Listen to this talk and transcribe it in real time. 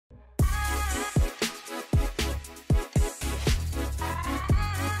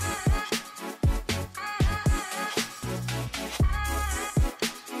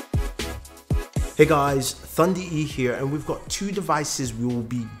Hey guys, Thunder E here, and we've got two devices we will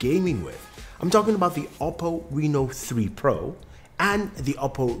be gaming with. I'm talking about the Oppo Reno 3 Pro and the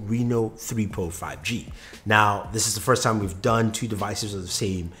Oppo Reno 3 Pro 5G. Now, this is the first time we've done two devices of the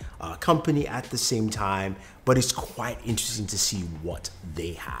same company at the same time, but it's quite interesting to see what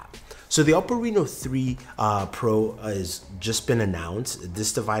they have. So the Oppo Reno 3 Pro has just been announced.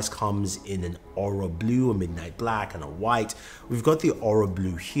 This device comes in an aura blue, a midnight black, and a white. We've got the aura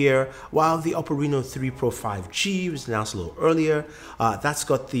blue here, while the Oppo Reno 3 Pro 5G was announced a little earlier. That's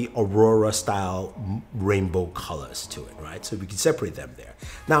got the aurora style rainbow colors to it, right? So we can separate them there.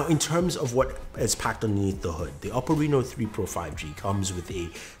 Now, in terms of what is packed underneath the hood, the Oppo Reno 3 Pro 5G comes with a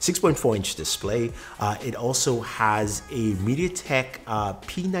 6.4-inch display. It also has a MediaTek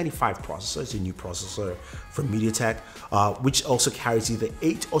P95 processor. It's a new processor from MediaTek, which also carries either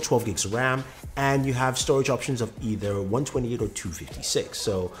 8 or 12 gigs of RAM, and you have storage options of either 128 or 256.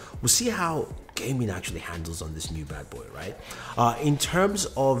 So we'll see how gaming actually handles on this new bad boy, right? In terms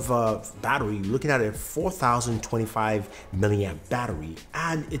of battery, you're looking at a 4025 milliamp battery,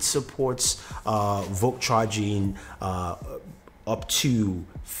 and it supports Voke charging up to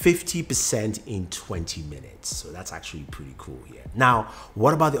 50% in 20 minutes. So that's actually pretty cool here. Now,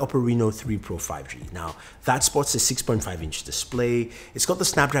 what about the Oppo Reno 3 Pro 5G? Now, that sports a 6.5-inch display. It's got the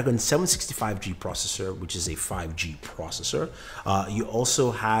Snapdragon 765G processor, which is a 5G processor. You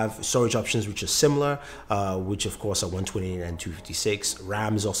also have storage options which are similar, which of course are 128 and 256.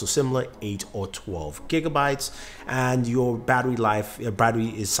 RAM is also similar, 8 or 12 gigabytes. And your battery life, your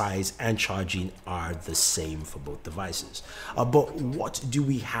battery size and charging are the same for both devices. But what do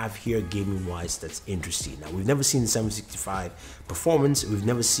we have here gaming wise that's interesting? Now, we've never seen the 765 performance. We've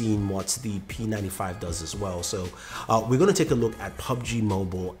never seen what the P95 does as well. So we're going to take a look at PUBG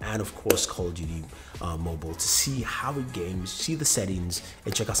Mobile and of course Call of Duty Mobile to see how it games, see the settings,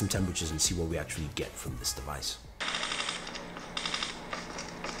 and check out some temperatures and see what we actually get from this device.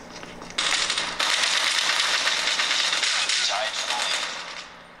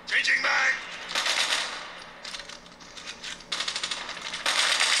 Changing mag!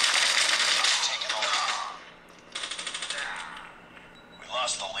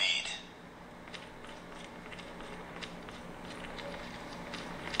 Lost the lead.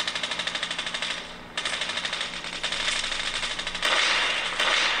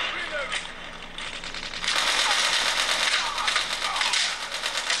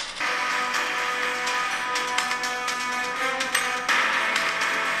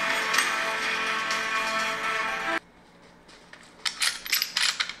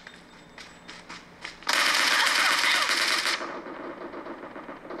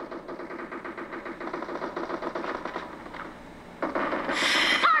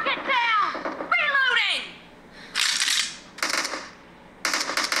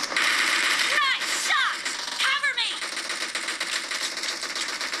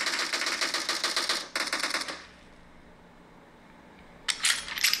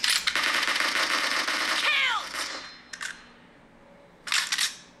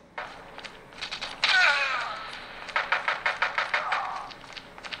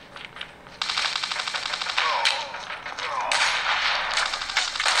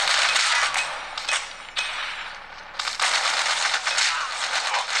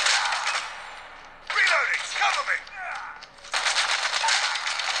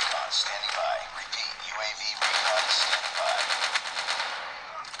 Standing by. Repeat. UAV recon standing by.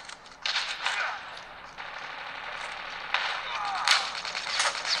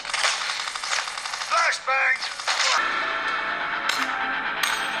 Flashbang!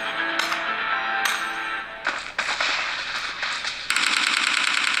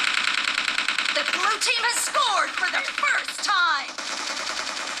 The blue team has scored for the first time!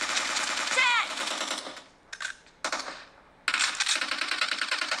 Dead!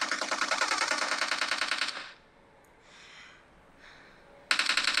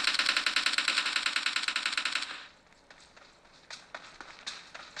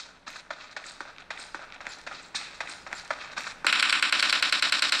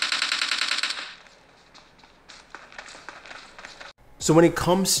 So when it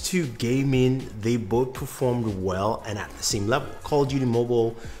comes to gaming, they both performed well and at the same level. Call of Duty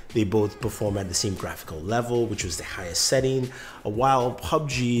Mobile, they both performed at the same graphical level, which was the highest setting, while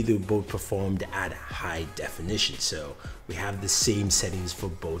PUBG, they both performed at high definition. So we have the same settings for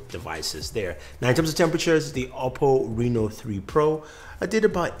both devices there. Now, in terms of temperatures, the Oppo Reno 3 Pro did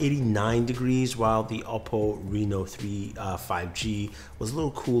about 89 degrees, while the Oppo Reno 3 5G was a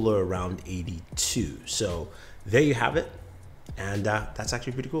little cooler, around 82. So there you have it. And that's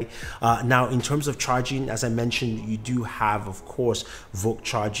actually pretty cool. Now, in terms of charging, as I mentioned, you do have, of course, VOOC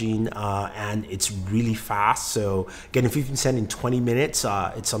charging, and it's really fast. So getting 50% in 20 minutes,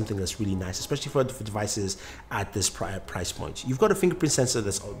 it's something that's really nice, especially for devices at this price point. You've got a fingerprint sensor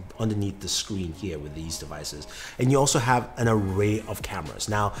that's underneath the screen here with these devices. And you also have an array of cameras.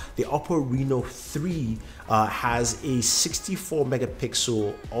 Now, the Oppo Reno 3 has a 64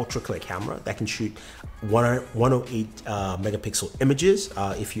 megapixel ultra clear camera that can shoot 108 megapixel images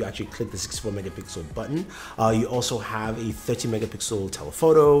if you actually click the 64 megapixel button. You also have a 30 megapixel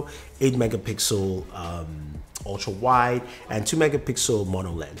telephoto, 8 megapixel ultra wide, and 2 megapixel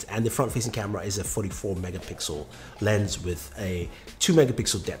mono lens. And the front facing camera is a 44 megapixel lens with a 2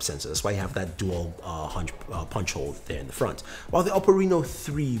 megapixel depth sensor. That's why you have that dual punch hole there in the front. While the Oppo Reno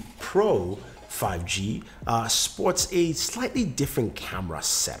 3 Pro 5G sports a slightly different camera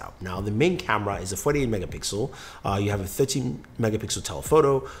setup. Now, the main camera is a 48 megapixel. You have a 13 megapixel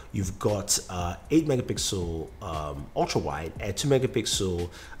telephoto. You've got 8 megapixel ultra wide and 2 megapixel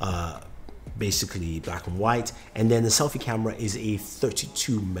basically black and white, and then the selfie camera is a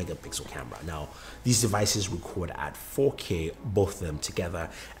 32 megapixel camera. Now, these devices record at 4K, both of them together,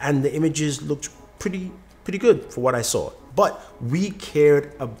 and the images looked pretty good for what I saw. But we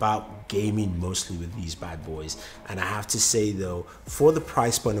cared about gaming mostly with these bad boys, and I have to say though, for the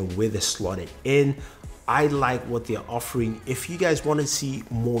price point and where they're slotted in, I like what they're offering. If you guys want to see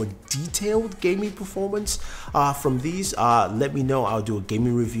more detailed gaming performance from these, let me know. I'll do a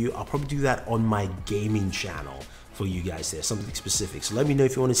gaming review. I'll probably do that on my gaming channel for you guys there, something specific. So let me know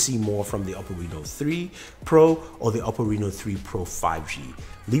if you want to see more from the Oppo Reno 3 Pro or the Oppo Reno 3 Pro 5G.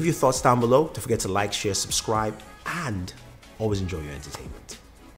 Leave your thoughts down below. Don't forget to like, share, subscribe, and always enjoy your entertainment.